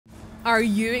Are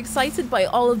you excited by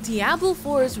all of Diablo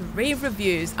 4's rave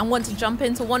reviews and want to jump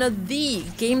into one of the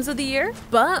games of the year?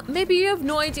 But maybe you have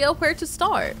no idea where to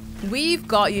start. We've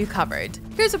got you covered.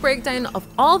 Here's a breakdown of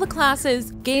all the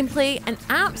classes, gameplay, and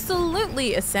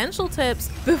absolutely essential tips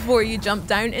before you jump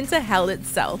down into hell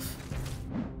itself.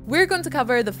 We're going to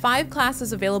cover the 5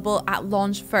 classes available at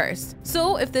launch first,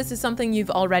 so if this is something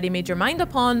you've already made your mind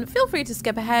up on, feel free to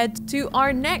skip ahead to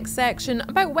our next section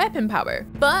about weapon power.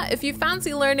 But if you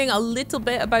fancy learning a little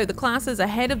bit about the classes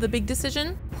ahead of the big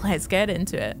decision, let's get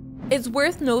into it. It's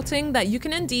worth noting that you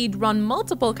can indeed run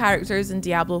multiple characters in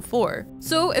Diablo 4,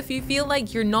 so if you feel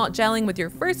like you're not gelling with your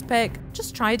first pick,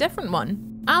 just try a different one.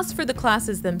 As for the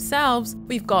classes themselves,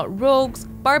 we've got rogues,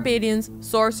 barbarians,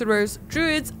 sorcerers,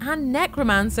 druids, and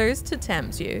necromancers to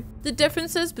tempt you. The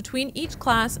differences between each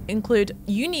class include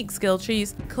unique skill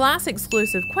trees,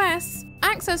 class-exclusive quests,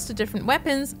 access to different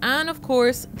weapons, and of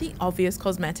course, the obvious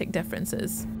cosmetic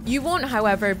differences. You won't,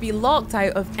 however, be locked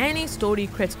out of any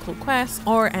story-critical quests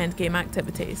or endgame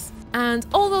activities. And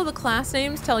although the class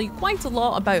names tell you quite a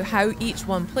lot about how each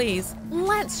one plays,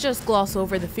 let's just gloss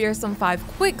over the fearsome 5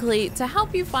 quickly to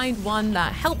help you find one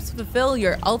that helps fulfill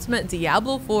your ultimate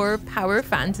Diablo 4 power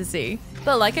fantasy.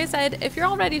 But like I said, if you're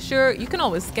already sure, you can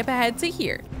always skip ahead to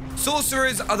here.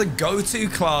 Sorcerers are the go-to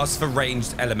class for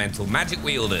ranged elemental magic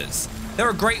wielders. They're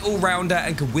a great all-rounder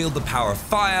and can wield the power of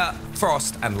fire,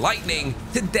 frost, and lightning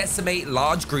to decimate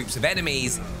large groups of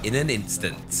enemies in an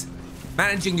instant.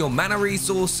 Managing your mana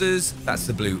resources, that's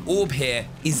the blue orb here,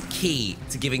 is key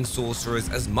to giving sorcerers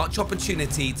as much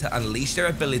opportunity to unleash their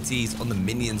abilities on the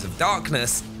minions of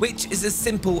darkness, which is as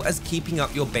simple as keeping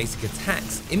up your basic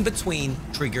attacks in between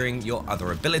triggering your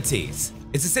other abilities.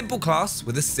 It's a simple class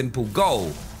with a simple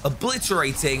goal,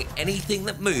 obliterating anything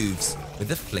that moves with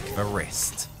a flick of a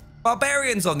wrist.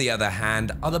 Barbarians, on the other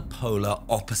hand, are the polar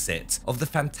opposite of the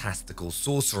fantastical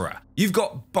sorcerer. You've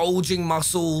got bulging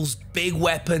muscles, big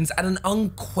weapons, and an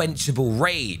unquenchable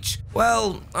rage.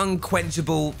 Well,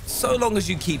 unquenchable so long as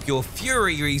you keep your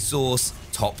fury resource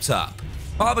topped up.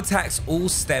 Barb attacks all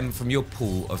stem from your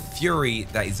pool of fury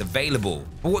that is available,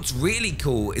 but what's really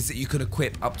cool is that you can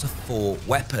equip up to 4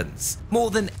 weapons,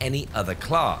 more than any other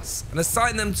class, and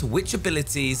assign them to which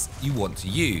abilities you want to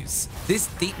use. This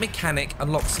deep mechanic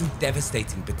unlocks some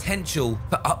devastating potential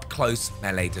for up-close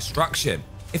melee destruction.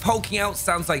 If hulking out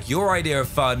sounds like your idea of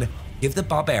fun, give the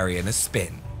barbarian a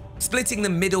spin. Splitting the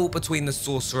middle between the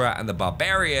sorcerer and the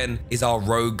barbarian is our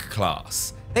rogue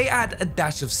class. They add a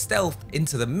dash of stealth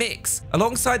into the mix,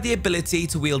 alongside the ability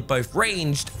to wield both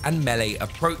ranged and melee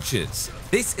approaches.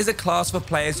 This is a class for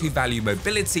players who value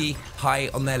mobility high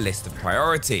on their list of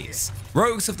priorities.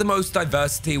 Rogues have the most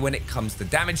diversity when it comes to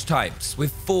damage types,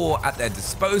 with 4 at their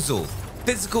disposal: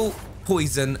 physical,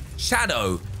 poison,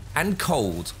 shadow, and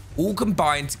cold, all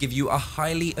combined to give you a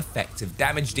highly effective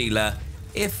damage dealer,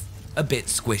 if a bit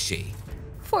squishy.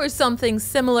 For something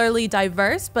similarly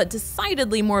diverse but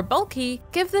decidedly more bulky,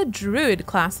 give the Druid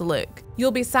class a look.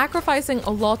 You'll be sacrificing a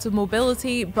lot of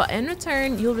mobility, but in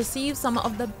return you'll receive some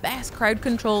of the best crowd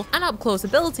control and up-close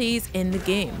abilities in the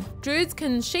game. Druids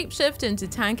can shapeshift into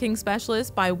tanking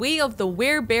specialists by way of the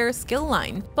Werebear skill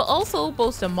line, but also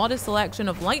boast a modest selection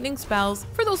of lightning spells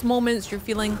for those moments you're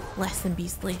feeling less than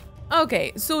beastly.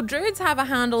 Okay, so druids have a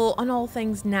handle on all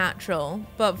things natural,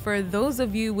 but for those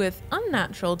of you with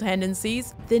unnatural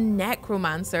tendencies, the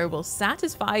necromancer will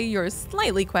satisfy your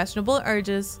slightly questionable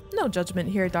urges. No judgment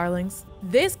here, darlings.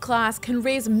 This class can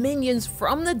raise minions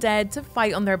from the dead to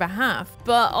fight on their behalf,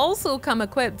 but also come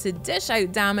equipped to dish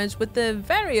out damage with the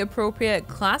very appropriate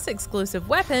class-exclusive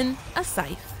weapon, a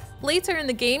scythe. Later in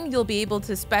the game, you'll be able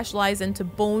to specialize into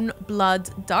bone,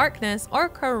 blood, darkness, or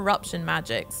corruption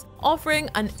magics, offering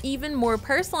an even more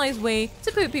personalized way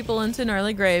to put people into an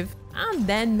early grave, and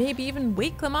then maybe even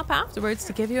wake them up afterwards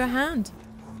to give you a hand.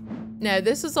 Now,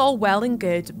 this is all well and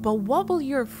good, but what will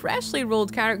your freshly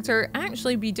rolled character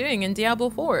actually be doing in Diablo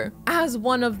 4? As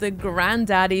one of the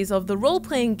granddaddies of the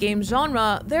role-playing game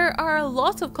genre, there are a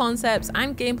lot of concepts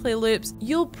and gameplay loops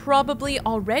you'll probably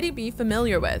already be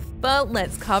familiar with, but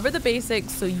let's cover the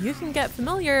basics so you can get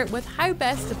familiar with how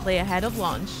best to play ahead of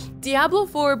launch. Diablo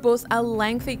 4 boasts a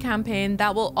lengthy campaign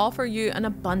that will offer you an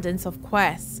abundance of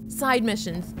quests, side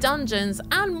missions, dungeons,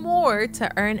 and more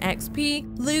to earn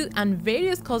XP, loot, and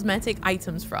various cosmetic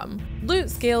items from.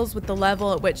 Loot scales with the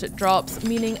level at which it drops,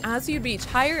 meaning as you reach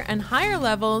higher and higher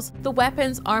levels, the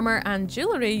weapons, armor, and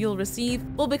jewelry you'll receive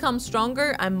will become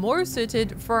stronger and more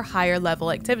suited for higher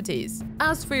level activities.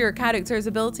 As for your character's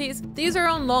abilities, these are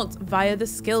unlocked via the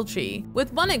skill tree,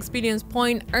 with 1 experience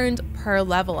point earned per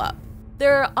level up.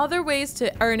 There are other ways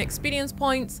to earn experience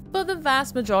points, but the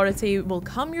vast majority will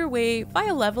come your way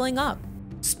via leveling up.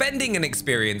 Spending an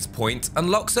experience point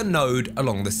unlocks a node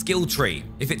along the skill tree.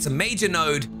 If it's a major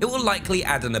node, it will likely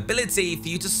add an ability for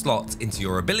you to slot into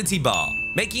your ability bar,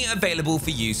 making it available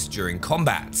for use during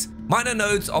combat. Minor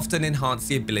nodes often enhance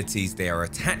the abilities they are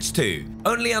attached to,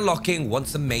 only unlocking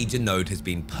once a major node has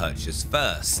been purchased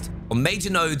first. On major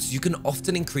nodes, you can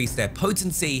often increase their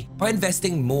potency by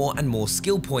investing more and more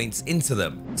skill points into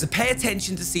them, so pay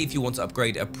attention to see if you want to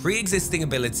upgrade a pre-existing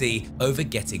ability over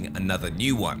getting another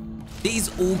new one.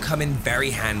 These all come in very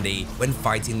handy when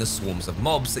fighting the swarms of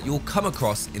mobs that you'll come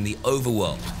across in the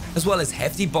overworld, as well as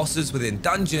hefty bosses within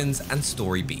dungeons and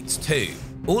story beats too.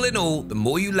 All in all, the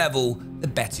more you level, the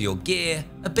better your gear,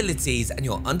 abilities, and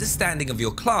your understanding of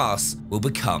your class will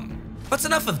become. But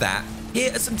enough of that,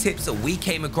 here are some tips that we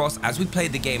came across as we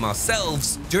played the game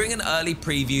ourselves during an early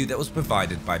preview that was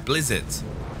provided by Blizzard.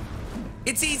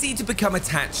 It's easy to become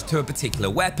attached to a particular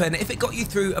weapon if it got you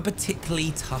through a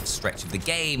particularly tough stretch of the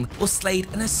game or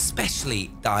slayed an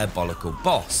especially diabolical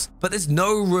boss. But there's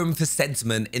no room for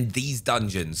sentiment in these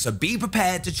dungeons, so be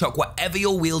prepared to chuck whatever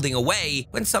you're wielding away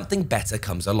when something better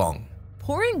comes along.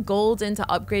 Pouring gold into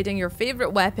upgrading your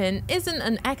favorite weapon isn't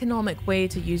an economic way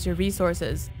to use your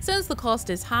resources, since the cost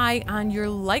is high and you're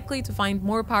likely to find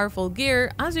more powerful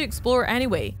gear as you explore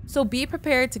anyway, so be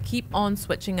prepared to keep on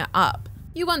switching it up.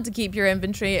 You want to keep your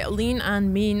inventory lean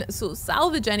and mean, so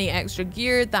salvage any extra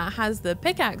gear that has the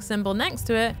pickaxe symbol next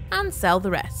to it and sell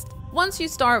the rest. Once you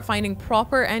start finding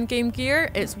proper endgame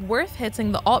gear, it's worth hitting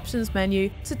the options menu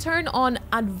to turn on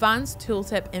Advanced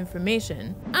Tooltip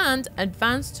Information and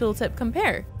Advanced Tooltip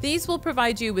Compare. These will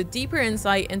provide you with deeper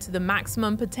insight into the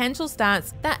maximum potential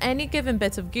stats that any given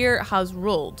bit of gear has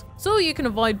rolled, so you can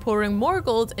avoid pouring more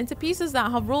gold into pieces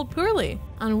that have rolled poorly.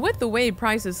 And with the way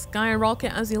prices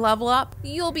skyrocket as you level up,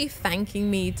 you'll be thanking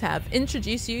me to have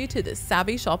introduced you to this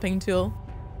savvy shopping tool.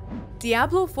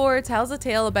 Diablo IV tells a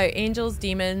tale about angels,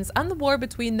 demons, and the war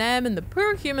between them and the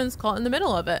poor humans caught in the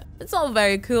middle of it. It's all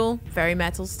very cool, very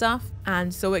metal stuff,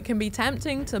 and so it can be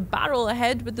tempting to barrel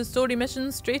ahead with the story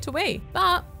missions straight away,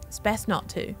 but it's best not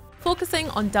to. Focusing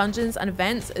on dungeons and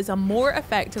events is a more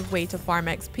effective way to farm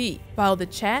XP, while the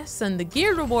chests and the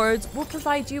gear rewards will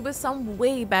provide you with some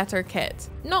way better kit.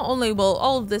 Not only will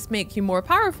all of this make you more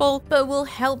powerful, but will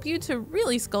help you to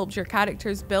really sculpt your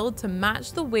character's build to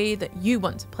match the way that you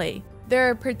want to play. There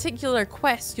are particular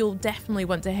quests you'll definitely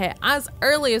want to hit as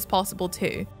early as possible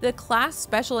too. The class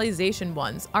specialization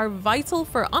ones are vital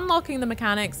for unlocking the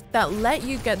mechanics that let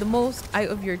you get the most out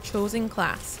of your chosen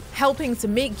class, helping to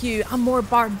make you a more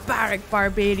barbaric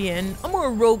barbarian, a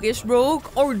more roguish rogue,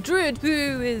 or druid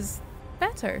who is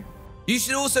better. You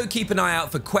should also keep an eye out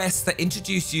for quests that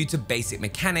introduce you to basic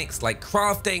mechanics like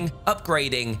crafting,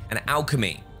 upgrading, and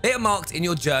alchemy. They are marked in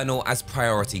your journal as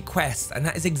priority quests, and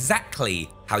that is exactly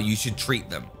how you should treat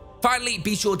them. Finally,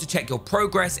 be sure to check your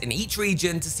progress in each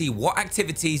region to see what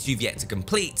activities you've yet to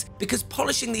complete, because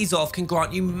polishing these off can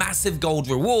grant you massive gold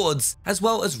rewards, as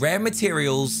well as rare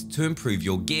materials to improve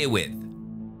your gear with.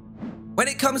 When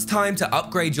it comes time to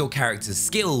upgrade your character's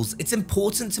skills, it's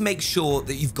important to make sure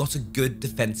that you've got a good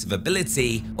defensive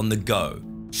ability on the go.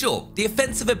 Sure, the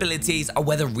offensive abilities are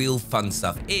where the real fun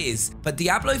stuff is, but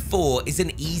Diablo IV is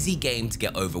an easy game to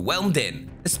get overwhelmed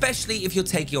in, especially if you're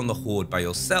taking on the Horde by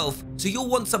yourself, so you'll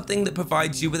want something that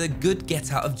provides you with a good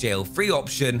get out of jail free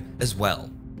option as well.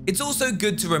 It's also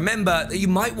good to remember that you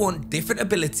might want different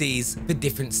abilities for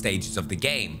different stages of the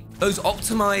game. Those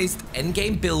optimized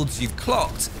endgame builds you've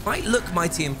clocked might look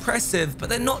mighty impressive, but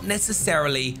they're not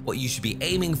necessarily what you should be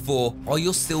aiming for while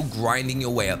you're still grinding your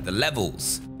way up the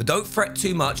levels. But don't fret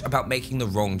too much about making the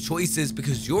wrong choices,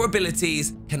 because your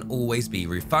abilities can always be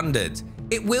refunded.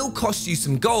 It will cost you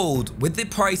some gold, with the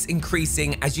price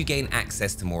increasing as you gain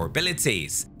access to more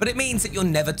abilities, but it means that you're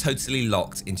never totally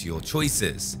locked into your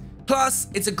choices. Plus,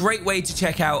 it's a great way to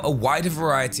check out a wider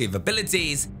variety of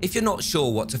abilities if you're not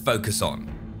sure what to focus on.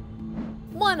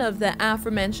 One of the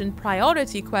aforementioned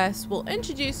priority quests will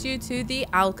introduce you to the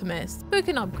Alchemist, who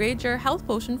can upgrade your health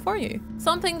potion for you,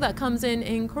 something that comes in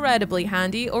incredibly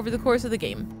handy over the course of the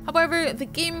game. However, the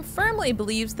game firmly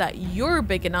believes that you're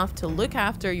big enough to look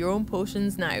after your own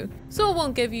potions now, so it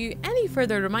won't give you any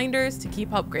further reminders to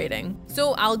keep upgrading.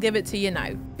 So I'll give it to you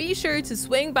now. Be sure to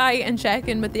swing by and check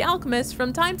in with the Alchemist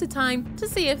from time to time to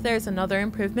see if there's another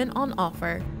improvement on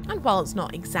offer. And while it's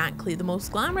not exactly the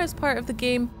most glamorous part of the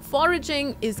game,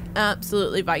 foraging is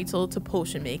absolutely vital to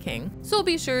potion making. So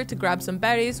be sure to grab some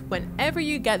berries whenever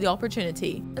you get the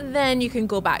opportunity. Then you can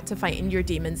go back to fighting your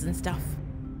demons and stuff.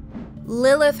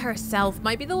 Lilith herself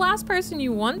might be the last person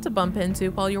you want to bump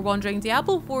into while you're wandering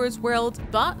Diablo 4's world,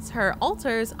 but her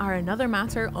altars are another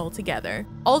matter altogether.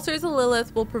 Altars of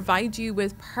Lilith will provide you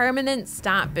with permanent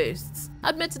stat boosts.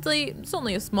 Admittedly, it's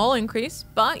only a small increase,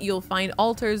 but you'll find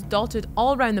altars dotted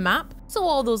all around the map, so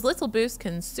all those little boosts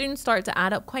can soon start to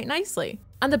add up quite nicely.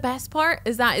 And the best part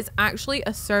is that it's actually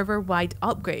a server-wide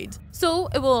upgrade, so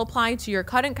it will apply to your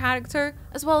current character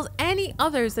as well as any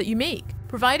others that you make,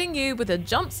 providing you with a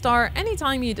jump start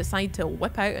anytime you decide to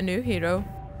whip out a new hero.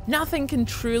 Nothing can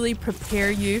truly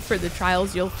prepare you for the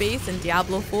trials you'll face in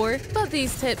Diablo 4, but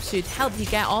these tips should help you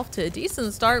get off to a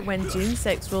decent start when June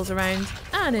 6 rolls around.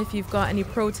 And if you've got any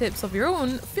pro tips of your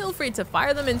own, feel free to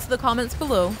fire them into the comments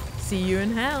below. See you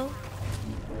in hell!